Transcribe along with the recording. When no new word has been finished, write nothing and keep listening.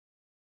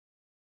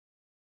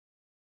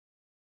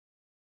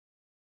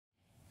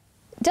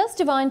Does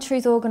Divine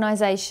Truth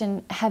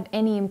organisation have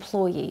any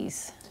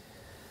employees?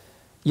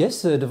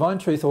 Yes, the Divine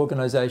Truth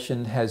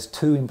organisation has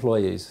 2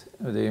 employees.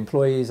 The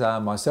employees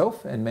are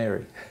myself and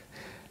Mary.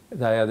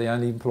 They are the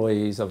only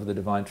employees of the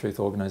Divine Truth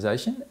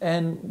organisation,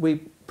 and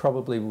we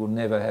probably will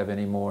never have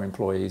any more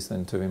employees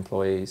than 2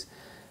 employees.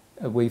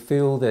 We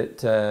feel that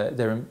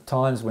there are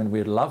times when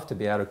we'd love to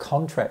be able to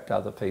contract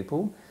other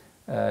people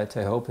to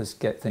help us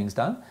get things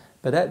done,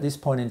 but at this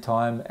point in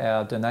time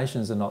our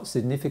donations are not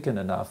significant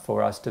enough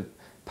for us to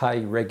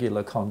pay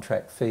regular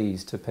contract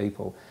fees to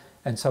people.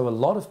 And so a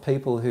lot of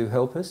people who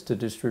help us to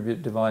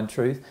distribute Divine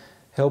Truth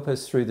help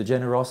us through the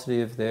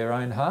generosity of their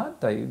own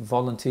heart. They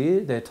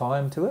volunteer their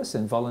time to us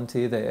and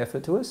volunteer their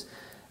effort to us.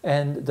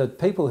 And the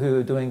people who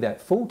are doing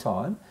that full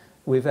time,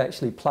 we've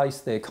actually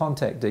placed their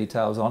contact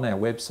details on our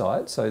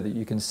website so that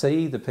you can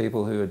see the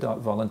people who are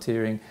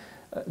volunteering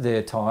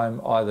their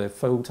time, either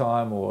full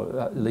time or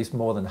at least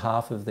more than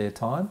half of their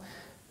time,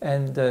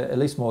 and at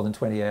least more than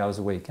 20 hours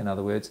a week, in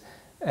other words.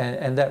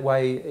 And that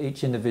way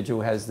each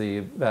individual has the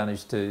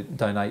advantage to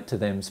donate to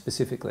them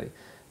specifically.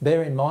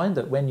 Bear in mind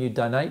that when you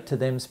donate to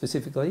them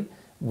specifically,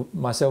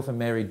 myself and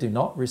Mary do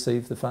not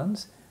receive the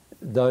funds.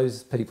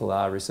 Those people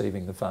are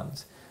receiving the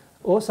funds.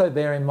 Also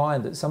bear in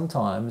mind that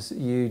sometimes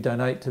you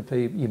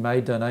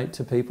may donate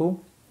to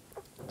people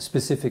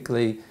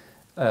specifically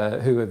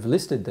who have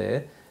listed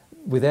there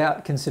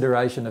without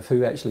consideration of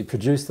who actually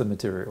produced the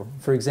material.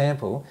 For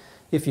example,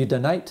 if you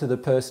donate to the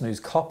person who's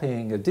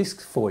copying a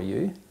disc for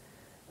you,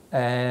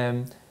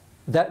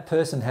 that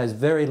person has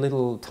very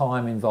little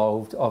time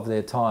involved of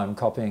their time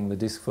copying the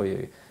disc for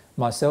you.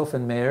 Myself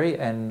and Mary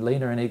and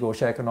Lena and Igor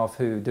Shakanov,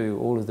 who do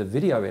all of the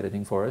video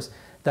editing for us,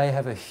 they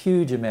have a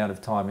huge amount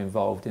of time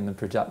involved in the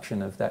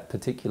production of that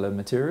particular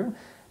material,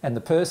 and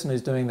the person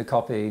who's doing the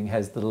copying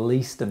has the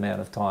least amount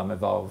of time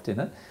involved in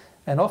it.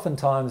 And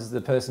oftentimes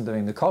the person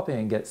doing the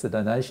copying gets the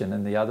donation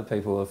and the other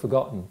people are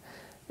forgotten.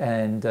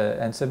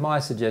 And so my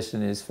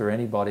suggestion is for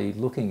anybody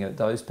looking at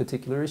those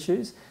particular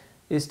issues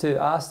is to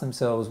ask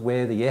themselves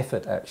where the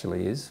effort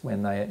actually is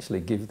when they actually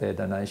give their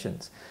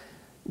donations.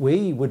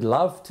 We would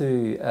love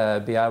to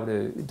be able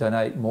to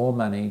donate more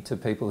money to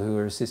people who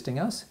are assisting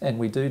us, and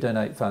we do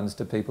donate funds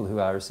to people who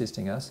are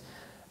assisting us,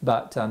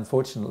 but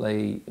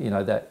unfortunately, you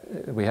know,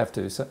 that we have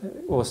to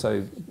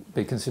also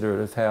be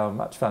considerate of how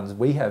much funds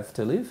we have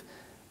to live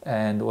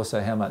and also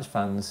how much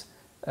funds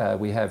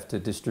we have to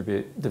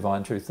distribute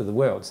Divine Truth to the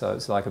world. So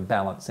it's like a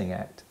balancing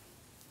act.